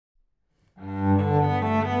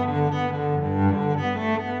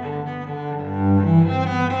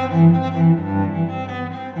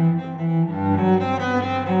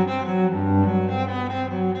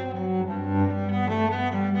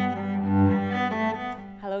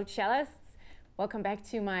Hello cellists, welcome back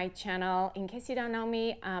to my channel. In case you don't know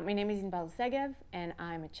me, my name is Inbal Segev and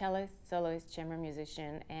I'm a cellist, soloist, chamber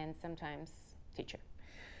musician and sometimes teacher.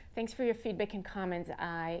 Thanks for your feedback and comments.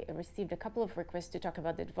 I received a couple of requests to talk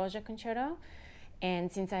about the Dvorak Concerto,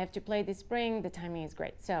 and since I have to play this spring, the timing is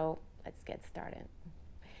great, so let's get started.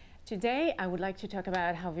 Today I would like to talk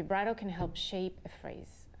about how vibrato can help shape a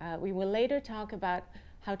phrase. We will later talk about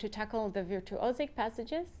how to tackle the virtuosic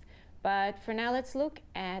passages, but for now let's look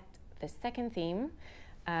at the second theme,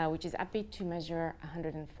 which is upbeat to measure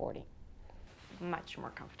 140. Much more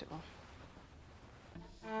comfortable.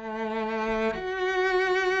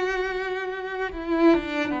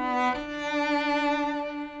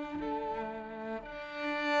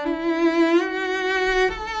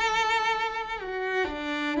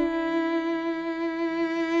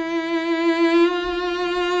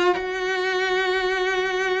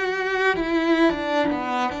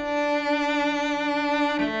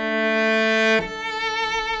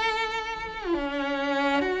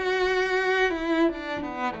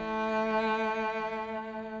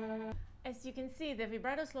 The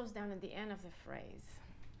vibrato slows down at the end of the phrase.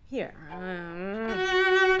 Here.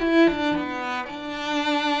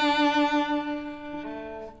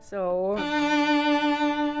 So,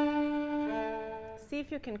 see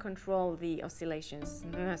if you can control the oscillations.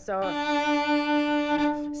 So,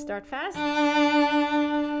 start fast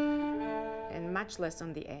and much less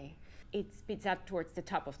on the A. It speeds up towards the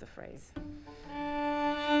top of the phrase.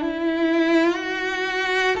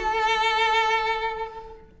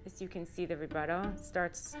 You can see the vibrato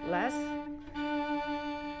starts less,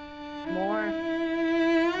 more,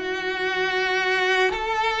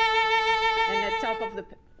 and the top of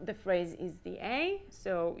the phrase is the A,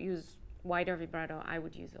 so use wider vibrato. I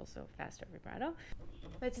would use also faster vibrato.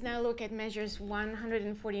 Let's now look at measures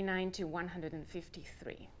 149 to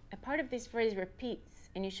 153. A part of this phrase repeats,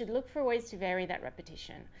 and you should look for ways to vary that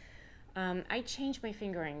repetition. I change my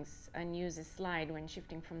fingerings and use a slide when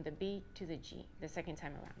shifting from the B to the G the second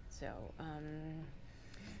time around. So,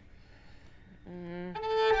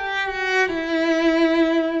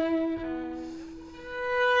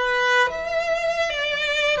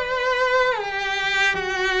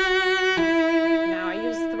 now I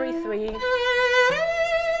use 3-3.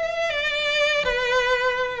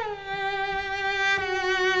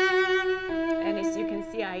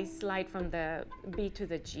 I slide from the B to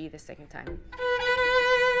the G the second time.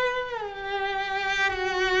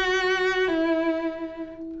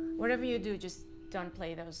 Whatever you do, just don't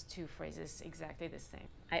play those two phrases exactly the same.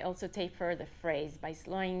 I also taper the phrase by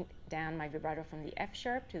slowing down my vibrato from the F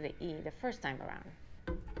sharp to the E the first time around.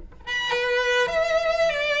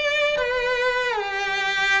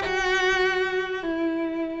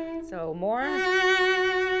 So more,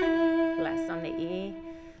 less on the E.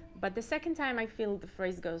 But the second time I feel the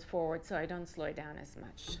phrase goes forward, so I don't slow it down as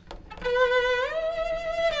much.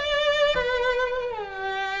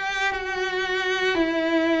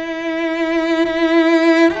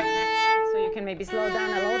 So you can maybe slow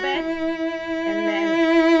down a little bit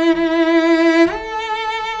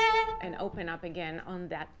and open up again on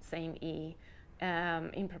that same E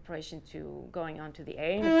in preparation to going on to the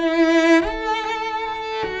A.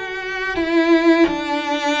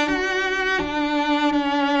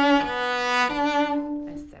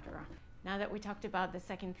 Now that we talked about the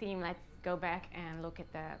second theme, let's go back and look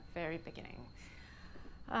at the very beginning.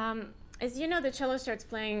 As you know, the cello starts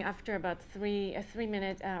playing after about a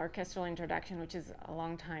 3-minute orchestral introduction, which is a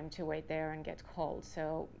long time to wait there and get cold.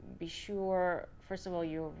 So be sure, first of all,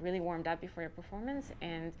 you're really warmed up before your performance.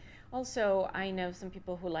 And also, I know some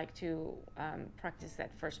people who like to practice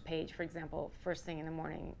that first page, for example, first thing in the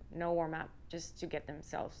morning, no warm-up, just to get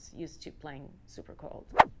themselves used to playing super cold.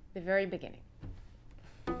 The very beginning.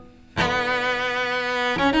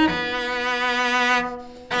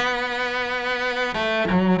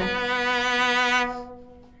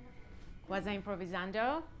 Quasi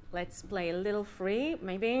improvisando. Let's play a little free,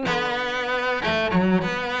 maybe.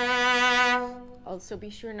 Also, be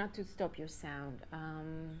sure not to stop your sound.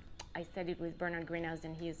 I studied with Bernard Greenhouse,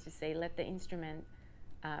 and he used to say, let the instrument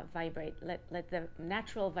vibrate. Let the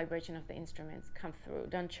natural vibration of the instruments come through.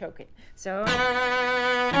 Don't choke it. So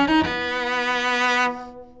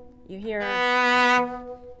you hear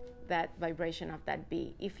that vibration of that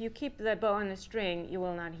B. If you keep the bow on the string, you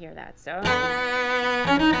will not hear that. So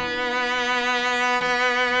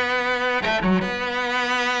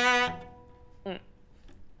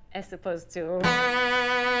as opposed to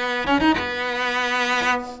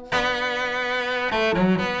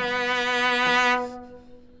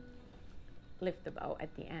lift the bow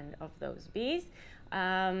at the end of those Bs.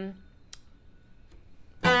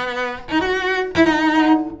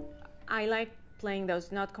 like playing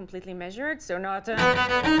those not completely measured, so not, but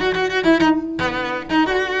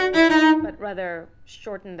rather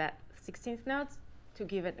shorten that 16th note to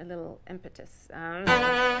give it a little impetus.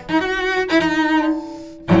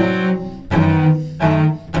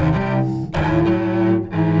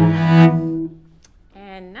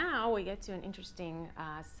 And now we get to an interesting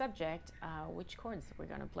subject, which chords we're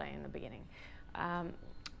going to play in the beginning.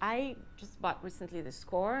 I just bought recently the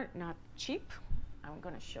score, not cheap. I'm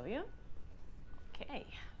going to show you. Okay.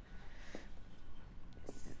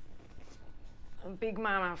 This is a big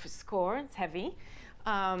mama of a score. It's heavy.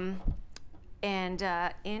 And in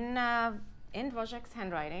Dvorak's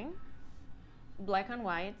handwriting, black on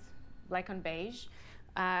white, black on beige,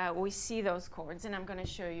 we see those chords, and I'm going to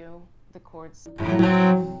show you the chords.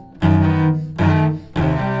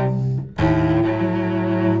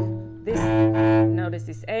 Notice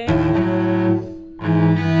this A.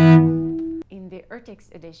 In the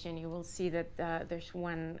Urtext edition, you will see that there's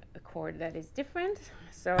one chord that is different.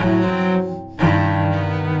 So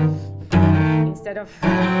instead of,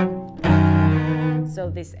 so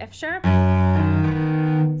this F sharp,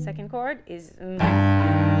 second chord is in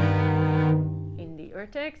the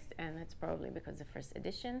Urtext, and that's probably because the first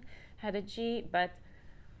edition had a G, but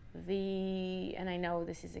and I know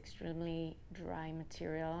this is extremely dry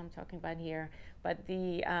material I'm talking about here, but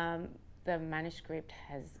the manuscript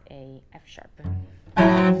has a F sharp.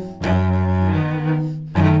 And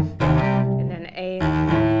then A.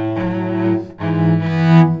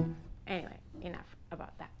 Anyway, enough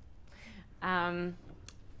about that.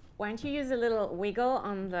 Why don't you use a little wiggle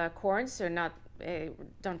on the chords, so not,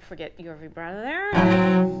 don't forget your vibrato there.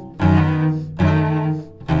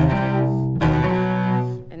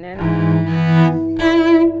 And then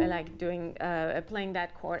I like doing playing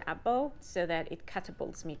that chord up bow so that it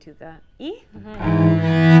catapults me to the E.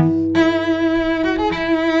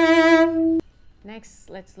 Next,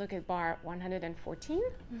 let's look at bar 114.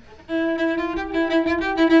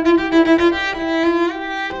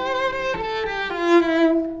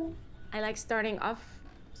 I like starting off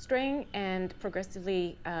string and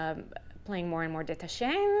progressively playing more and more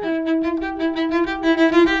détaché.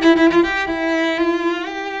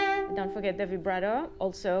 Don't forget the vibrato,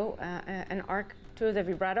 also an arc to the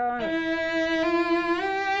vibrato.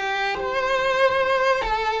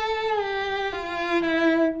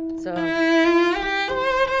 So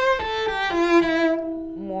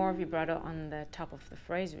more vibrato on the top of the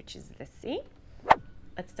phrase, which is the C.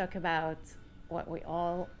 Let's talk about what we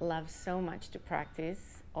all love so much to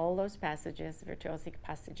practice, all those passages, virtuosic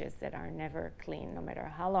passages that are never clean, no matter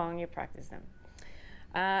how long you practice them.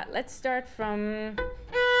 Let's start from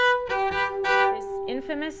this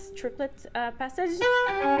infamous triplet passage.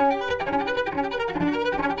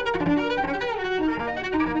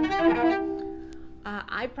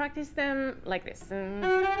 I practice them like this,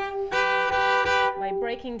 by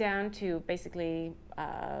breaking down to basically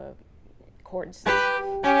chords.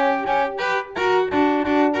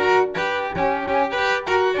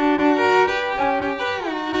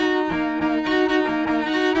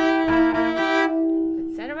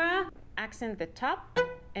 Etc. Accent the top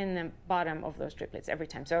and the bottom of those triplets every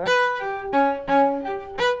time. So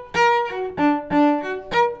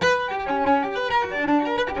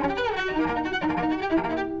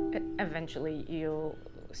eventually you'll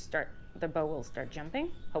start, the bow will start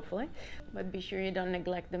jumping, hopefully. But be sure you don't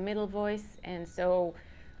neglect the middle voice, and so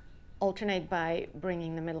alternate by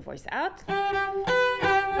bringing the middle voice out.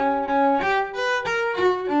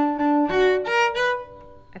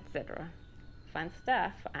 Etc. Fun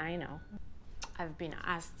stuff, I know. I've been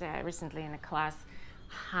asked recently in a class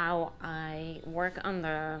how I work on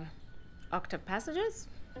the octave passages.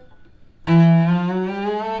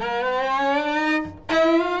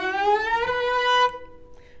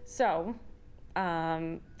 So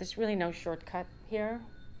there's really no shortcut here,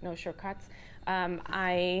 no shortcuts.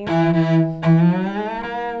 I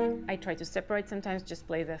try to separate sometimes, just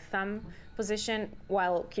play the thumb position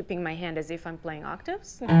while keeping my hand as if I'm playing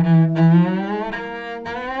octaves.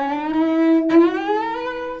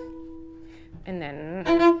 And then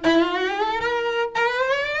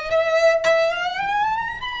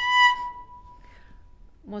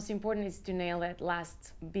most important is to nail that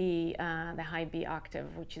last B, the high B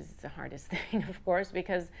octave, which is the hardest thing, of course,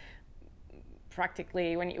 because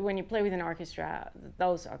practically when you play with an orchestra,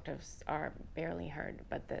 those octaves are barely heard,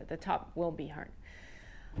 but the top will be heard.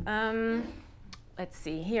 Let's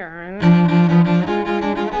see here.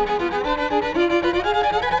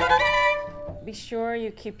 Be sure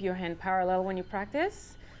you keep your hand parallel when you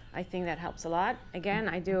practice. I think that helps a lot. Again,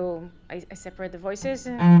 I separate the voices.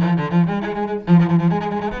 And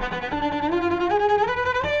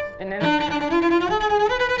then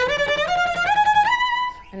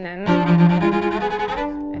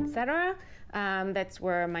that's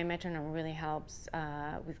where my metronome really helps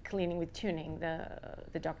with cleaning, with tuning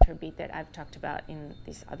the doctor beat that I've talked about in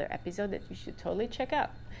this other episode that you should totally check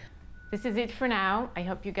out. This is it for now. I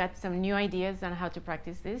hope you got some new ideas on how to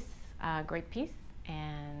practice this great piece,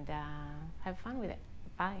 and have fun with it.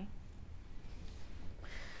 Bye.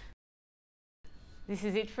 This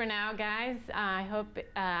is it for now, guys. I hope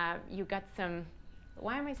you got some...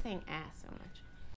 Why am I saying so much?